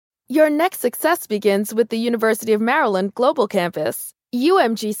Your next success begins with the University of Maryland Global Campus.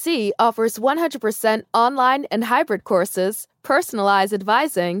 UMGC offers 100% online and hybrid courses, personalized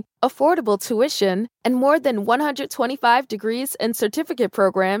advising, affordable tuition, and more than 125 degrees and certificate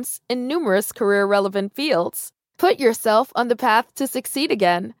programs in numerous career-relevant fields. Put yourself on the path to succeed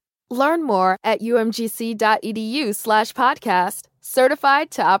again. Learn more at umgc.edu/podcast.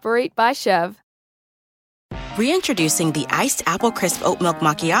 Certified to operate by Chev. Reintroducing the Iced Apple Crisp Oat Milk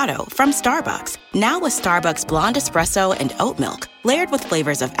Macchiato from Starbucks. Now with Starbucks Blonde Espresso and Oat Milk. Layered with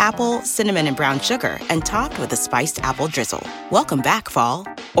flavors of apple, cinnamon, and brown sugar. And topped with a spiced apple drizzle. Welcome back, fall.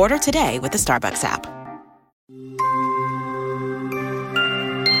 Order today with the Starbucks app.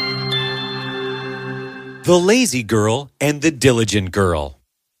 The Lazy Girl and the Diligent Girl.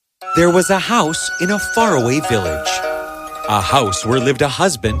 There was a house in a faraway village. A house where lived a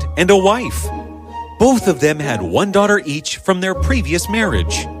husband and a wife. Both of them had one daughter each from their previous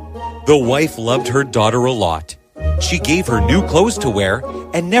marriage. The wife loved her daughter a lot. She gave her new clothes to wear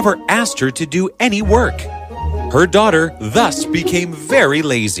and never asked her to do any work. Her daughter thus became very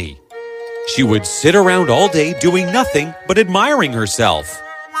lazy. She would sit around all day doing nothing but admiring herself.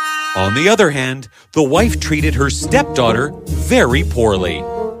 On the other hand, the wife treated her stepdaughter very poorly.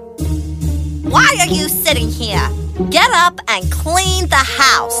 Why are you sitting here? Get up and clean the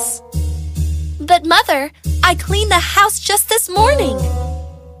house. But Mother, I cleaned the house just this morning.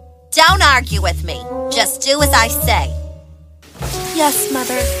 Don't argue with me. Just do as I say. Yes,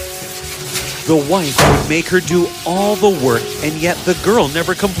 Mother. The wife would make her do all the work, and yet the girl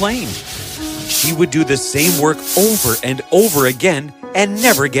never complained. She would do the same work over and over again and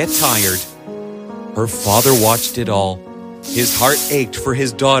never get tired. Her father watched it all. His heart ached for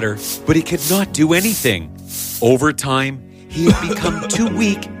his daughter, but he could not do anything. Over time, he had become too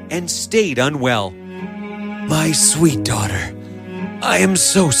weak and stayed unwell. My sweet daughter, I am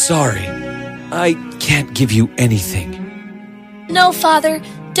so sorry. I can't give you anything. No, Father,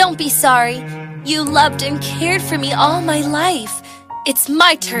 don't be sorry. You loved and cared for me all my life. It's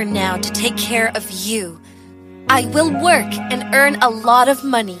my turn now to take care of you. I will work and earn a lot of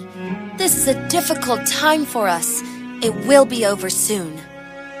money. This is a difficult time for us. It will be over soon.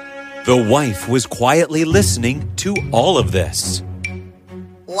 The wife was quietly listening to all of this.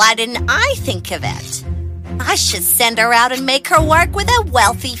 Why didn't I think of it? I should send her out and make her work with a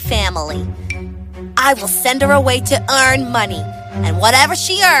wealthy family. I will send her away to earn money, and whatever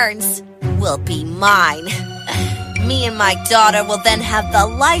she earns will be mine. Me and my daughter will then have the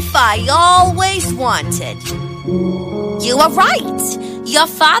life I always wanted. You are right. Your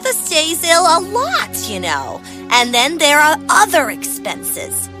father stays ill a lot, you know, and then there are other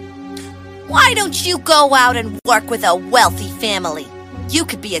expenses. Why don't you go out and work with a wealthy family? You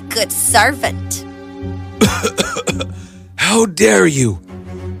could be a good servant. How dare you?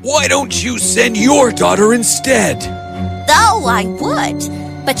 Why don't you send your daughter instead? Though I would,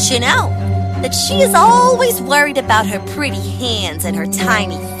 but you know that she is always worried about her pretty hands and her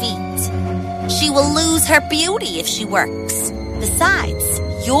tiny feet. She will lose her beauty if she works. Besides,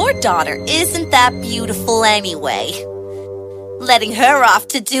 your daughter isn't that beautiful anyway. Letting her off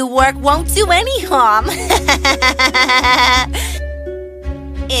to do work won't do any harm.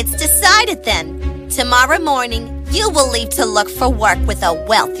 It's decided then. Tomorrow morning, you will leave to look for work with a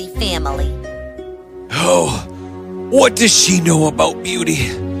wealthy family. Oh, what does she know about beauty?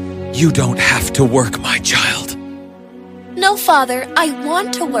 You don't have to work, my child. No, Father, I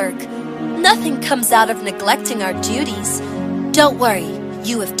want to work. Nothing comes out of neglecting our duties. Don't worry,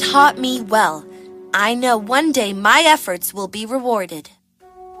 you have taught me well. I know one day my efforts will be rewarded.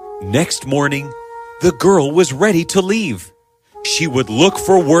 Next morning, the girl was ready to leave. She would look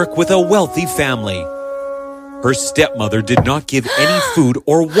for work with a wealthy family. Her stepmother did not give any food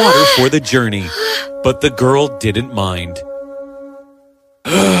or water for the journey, but the girl didn't mind.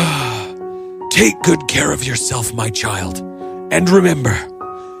 Take good care of yourself, my child. And remember,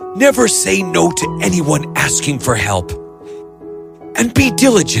 never say no to anyone asking for help. And be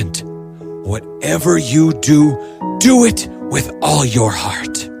diligent. Whatever you do, do it with all your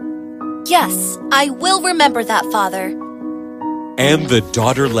heart. Yes, I will remember that, Father. And the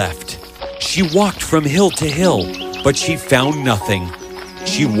daughter left. She walked from hill to hill, but she found nothing.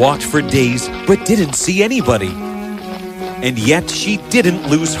 She walked for days, but didn't see anybody. And yet she didn't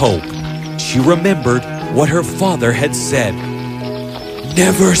lose hope. She remembered what her father had said.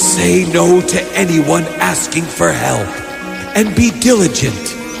 Never say no to anyone asking for help. And be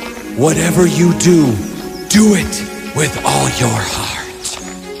diligent. Whatever you do, do it with all your heart.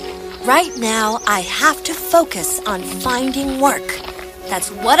 Right now, I have to focus on finding work.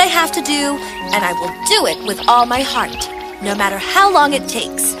 That's what I have to do, and I will do it with all my heart, no matter how long it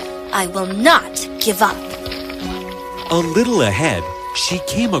takes. I will not give up. A little ahead, she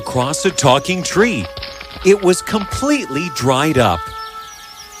came across a talking tree. It was completely dried up.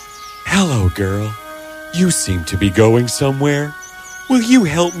 Hello, girl. You seem to be going somewhere. Will you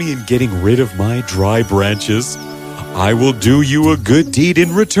help me in getting rid of my dry branches? I will do you a good deed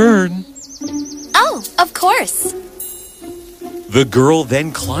in return. Oh, of course. The girl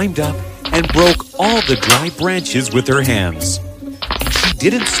then climbed up and broke all the dry branches with her hands. She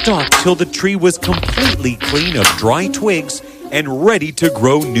didn't stop till the tree was completely clean of dry twigs and ready to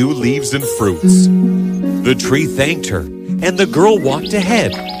grow new leaves and fruits. The tree thanked her, and the girl walked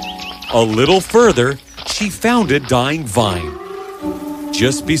ahead. A little further, she found a dying vine.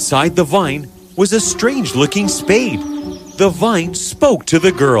 Just beside the vine was a strange-looking spade. The vine spoke to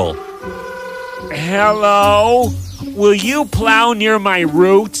the girl. Hello, will you plow near my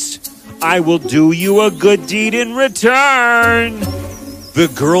roots? I will do you a good deed in return. The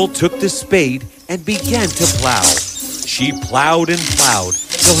girl took the spade and began to plow. She plowed and plowed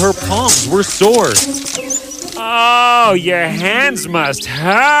till her palms were sore. Oh, your hands must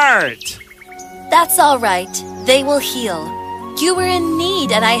hurt. That's all right. They will heal. You were in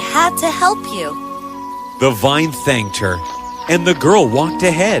need and I had to help you. The vine thanked her, and the girl walked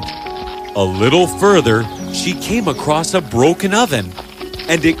ahead. A little further, she came across a broken oven,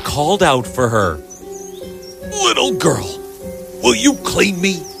 and it called out for her. Little girl, will you clean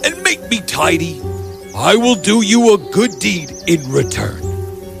me and make me tidy? I will do you a good deed in return.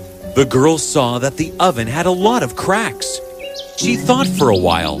 The girl saw that the oven had a lot of cracks. She thought for a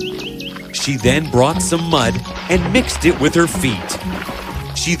while. She then brought some mud and mixed it with her feet.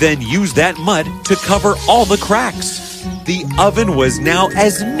 She then used that mud to cover all the cracks. The oven was now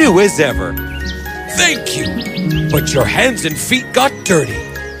as new as ever. Thank you, but your hands and feet got dirty.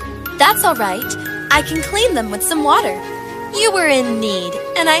 That's all right. I can clean them with some water. You were in need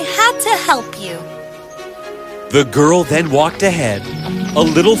and I had to help you. The girl then walked ahead. A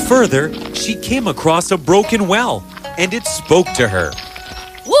little further, she came across a broken well, and it spoke to her.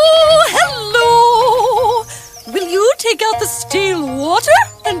 Oh, hello! Will you take out the stale water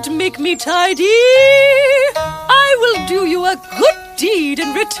and make me tidy? I will do you a good deed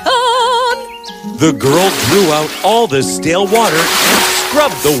in return. The girl drew out all the stale water and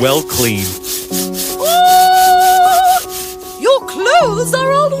scrubbed the well clean. Oh, your clothes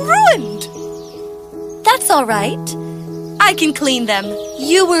are all ruined. That's all right. I can clean them.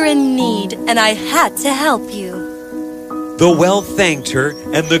 You were in need and I had to help you. The well thanked her,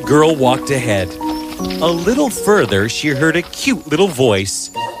 and the girl walked ahead. A little further, she heard a cute little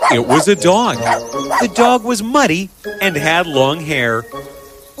voice. It was a dog. The dog was muddy and had long hair.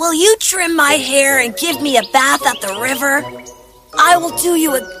 Will you trim my hair and give me a bath at the river? I will do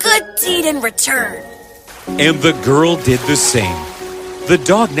you a good deed in return. And the girl did the same. The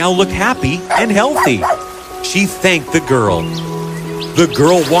dog now looked happy and healthy. She thanked the girl. The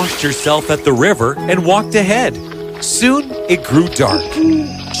girl washed herself at the river and walked ahead. Soon it grew dark.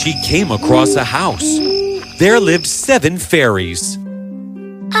 She came across a house. There lived 7 fairies.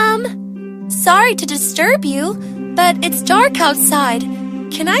 Sorry to disturb you, but it's dark outside.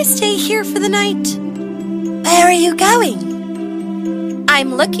 Can I stay here for the night? Where are you going?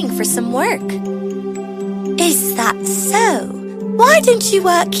 I'm looking for some work. Is that so? Why don't you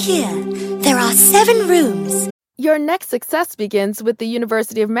work here? There are 7 rooms. Your next success begins with the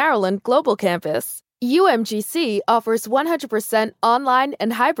University of Maryland Global Campus. UMGC offers 100% online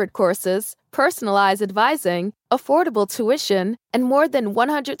and hybrid courses, personalized advising, affordable tuition, and more than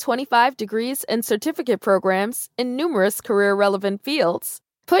 125 degrees and certificate programs in numerous career-relevant fields.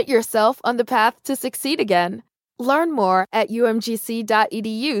 Put yourself on the path to succeed again. Learn more at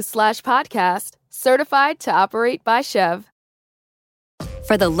umgc.edu/podcast. Certified to operate by Chev.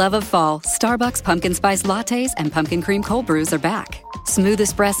 For the love of fall, Starbucks pumpkin spice lattes and pumpkin cream cold brews are back. Smooth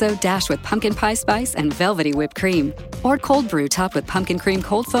espresso dashed with pumpkin pie spice and velvety whipped cream. Or cold brew topped with pumpkin cream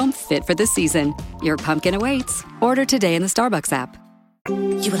cold foam fit for the season. Your pumpkin awaits. Order today in the Starbucks app.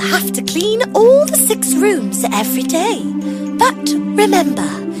 You will have to clean all the 6 rooms every day. But remember,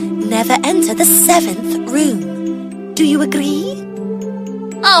 never enter the 7th room. Do you agree?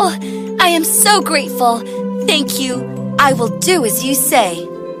 Oh, I am so grateful. Thank you. I will do as you say.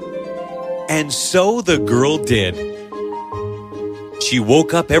 And so the girl did. She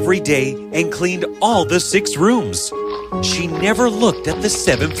woke up every day and cleaned all the 6 rooms. She never looked at the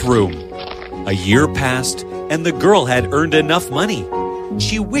 7th room. A year passed, and the girl had earned enough money.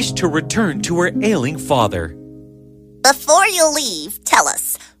 She wished to return to her ailing father. Before you leave, tell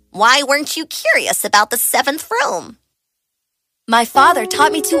us, why weren't you curious about the 7th room? My father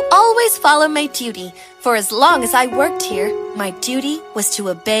taught me to always follow my duty. For as long as I worked here, my duty was to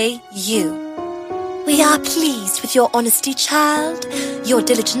obey you. We are pleased with your honesty, child. Your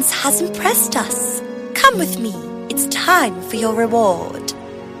diligence has impressed us. Come with me. It's time for your reward.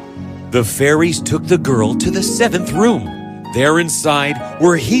 The fairies took the girl to the 7th room. There inside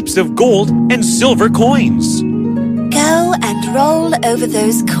were heaps of gold and silver coins. Go and roll over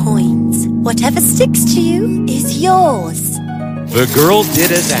those coins. Whatever sticks to you is yours. The girl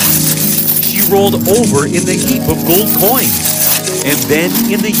did as asked. She rolled over in the heap of gold coins, and then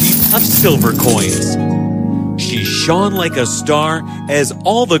in the heap of silver coins. She shone like a star as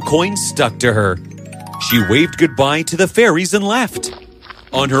all the coins stuck to her. She waved goodbye to the fairies and left.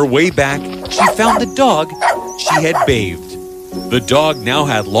 On her way back, she found the dog she had bathed. The dog now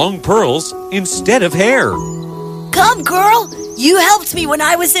had long pearls instead of hair. Come, girl. You helped me when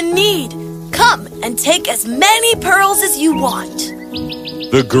I was in need. Come and take as many pearls as you want.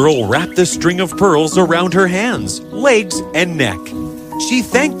 The girl wrapped the string of pearls around her hands, legs, and neck. She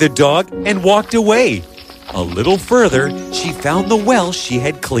thanked the dog and walked away. A little further, she found the well she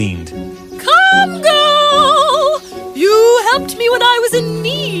had cleaned. Come, girl. You helped me when I was in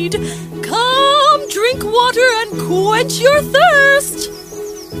need. Come, drink water and quench your thirst.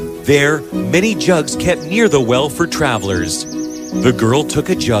 There, many jugs kept near the well for travelers. The girl took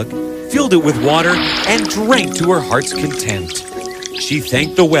a jug, filled it with water, and drank to her heart's content. She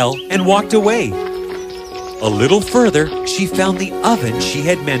thanked the well and walked away. A little further, she found the oven she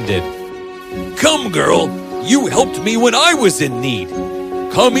had mended. Come, girl, you helped me when I was in need.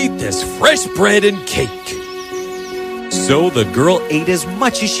 Come eat this fresh bread and cake. So the girl ate as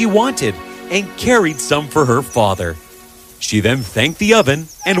much as she wanted and carried some for her father. She then thanked the oven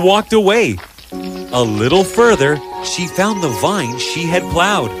and walked away. A little further, she found the vine she had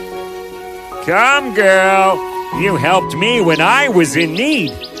plowed. Come, girl. You helped me when I was in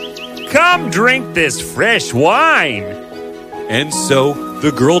need. Come drink this fresh wine. And so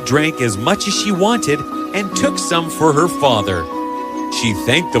the girl drank as much as she wanted and took some for her father. She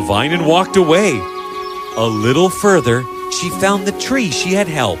thanked the vine and walked away. A little further, she found the tree she had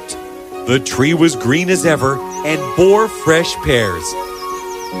helped. The tree was green as ever and bore fresh pears.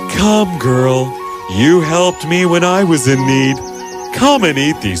 Come, girl, you helped me when I was in need. Come and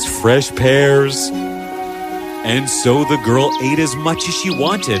eat these fresh pears. And so the girl ate as much as she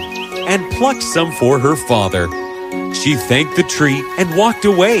wanted and plucked some for her father. She thanked the tree and walked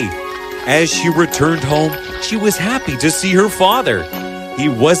away. As she returned home, she was happy to see her father. He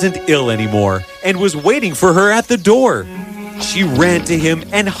wasn't ill anymore and was waiting for her at the door. She ran to him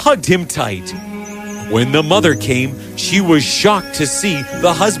and hugged him tight. When the mother came, she was shocked to see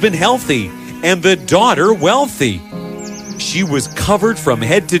the husband healthy and the daughter wealthy. She was covered from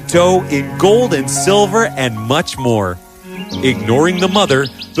head to toe in gold and silver and much more. Ignoring the mother,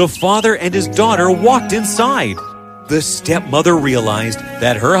 the father and his daughter walked inside. The stepmother realized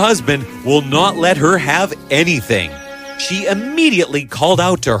that her husband will not let her have anything. She immediately called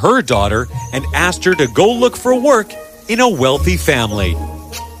out to her daughter and asked her to go look for work in a wealthy family.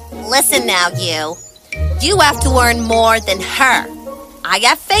 Listen now, you. You have to earn more than her. I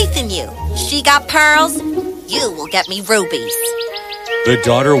got faith in you. She got pearls. You will get me rubies. The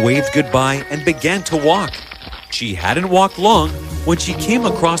daughter waved goodbye and began to walk. She hadn't walked long when she came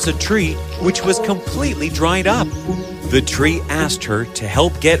across a tree which was completely dried up. The tree asked her to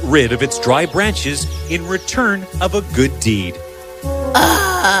help get rid of its dry branches in return of a good deed.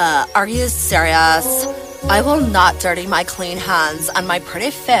 Are you serious? I will not dirty my clean hands and my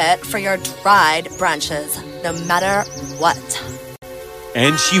pretty feet for your dried branches, no matter what.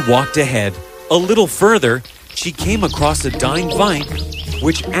 And she walked ahead. A little further, she came across a dying vine,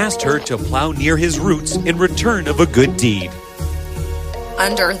 which asked her to plow near his roots in return of a good deed.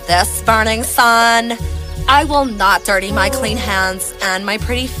 Under this burning sun, I will not dirty my clean hands and my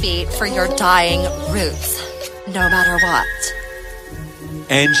pretty feet for your dying roots, no matter what.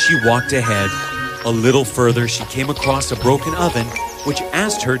 And she walked ahead. A little further, she came across a broken oven, which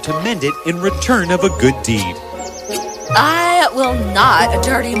asked her to mend it in return of a good deed. I will not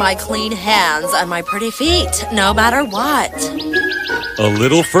dirty my clean hands and my pretty feet, no matter what. A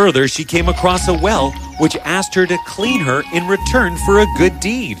little further, she came across a well, which asked her to clean her in return for a good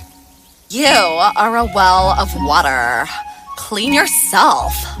deed. You are a well of water. Clean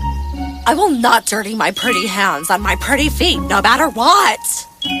yourself. I will not dirty my pretty hands and my pretty feet, no matter what.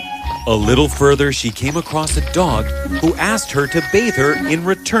 A little further, she came across a dog who asked her to bathe her in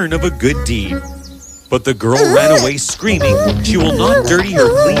return of a good deed. But the girl ran away screaming she will not dirty her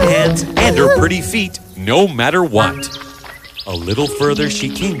clean hands and her pretty feet, no matter what. A little further, she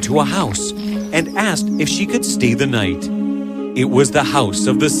came to a house and asked if she could stay the night. It was the house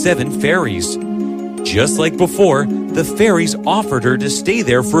of the 7 fairies. Just like before, the fairies offered her to stay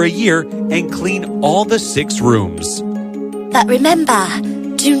there for a year and clean all the 6 rooms. But remember,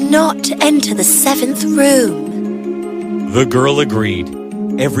 do not enter the 7th room. The girl agreed.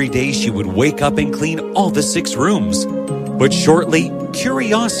 Every day she would wake up and clean all the 6 rooms. But shortly,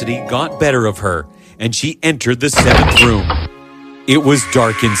 curiosity got better of her, and she entered the 7th room. It was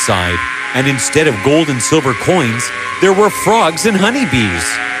dark inside, and instead of gold and silver coins, there were frogs and honeybees.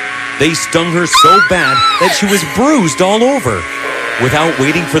 They stung her so bad that she was bruised all over. Without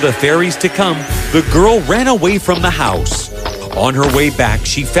waiting for the fairies to come, the girl ran away from the house. On her way back,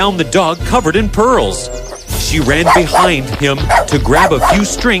 she found the dog covered in pearls. She ran behind him to grab a few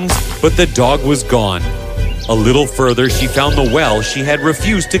strings, but the dog was gone. A little further, she found the well she had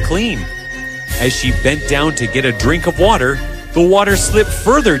refused to clean. As she bent down to get a drink of water, the water slipped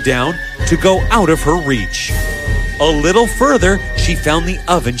further down to go out of her reach. A little further, she found the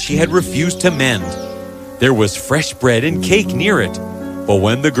oven she had refused to mend. There was fresh bread and cake near it, but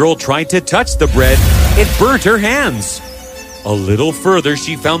when the girl tried to touch the bread, it burnt her hands. A little further,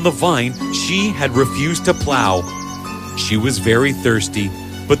 she found the vine she had refused to plow. She was very thirsty,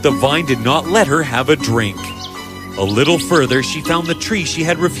 but the vine did not let her have a drink. A little further, she found the tree she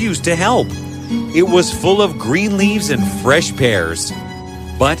had refused to help. It was full of green leaves and fresh pears.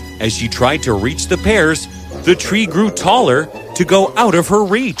 But as she tried to reach the pears, the tree grew taller to go out of her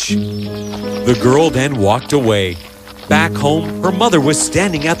reach. The girl then walked away. Back home, her mother was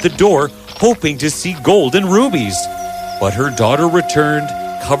standing at the door, hoping to see gold and rubies. But her daughter returned,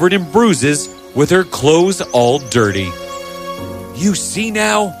 covered in bruises, with her clothes all dirty. You see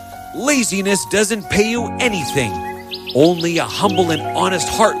now, laziness doesn't pay you anything. Only a humble and honest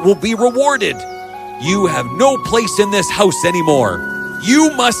heart will be rewarded. You have no place in this house anymore.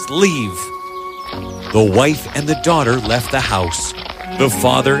 You must leave. The wife and the daughter left the house. The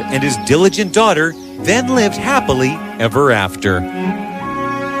father and his diligent daughter then lived happily ever after.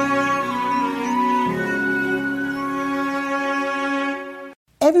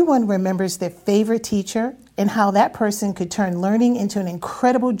 Everyone remembers their favorite teacher and how that person could turn learning into an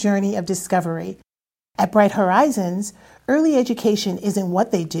incredible journey of discovery. At Bright Horizons, early education isn't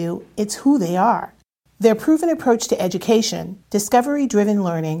what they do, it's who they are. Their proven approach to education, discovery-driven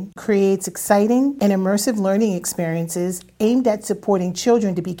learning, creates exciting and immersive learning experiences aimed at supporting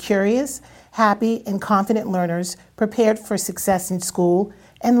children to be curious, happy, and confident learners prepared for success in school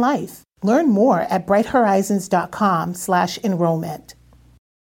and life. Learn more at brighthorizons.com/enrollment.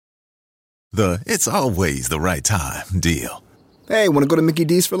 It's always the right time deal. Hey, want to go to Mickey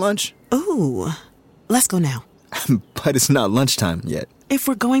D's for lunch? Ooh, let's go now. But it's not lunchtime yet. If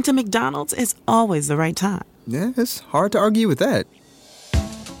we're going to McDonald's, it's always the right time. Yeah, it's hard to argue with that.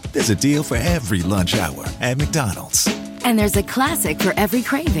 There's a deal for every lunch hour at McDonald's. And there's a classic for every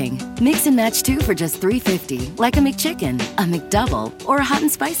craving. Mix and match 2 for just $3.50, like a McChicken, a McDouble, or a hot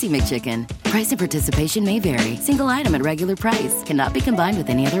and spicy McChicken. Price and participation may vary. Single item at regular price. Cannot be combined with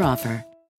any other offer.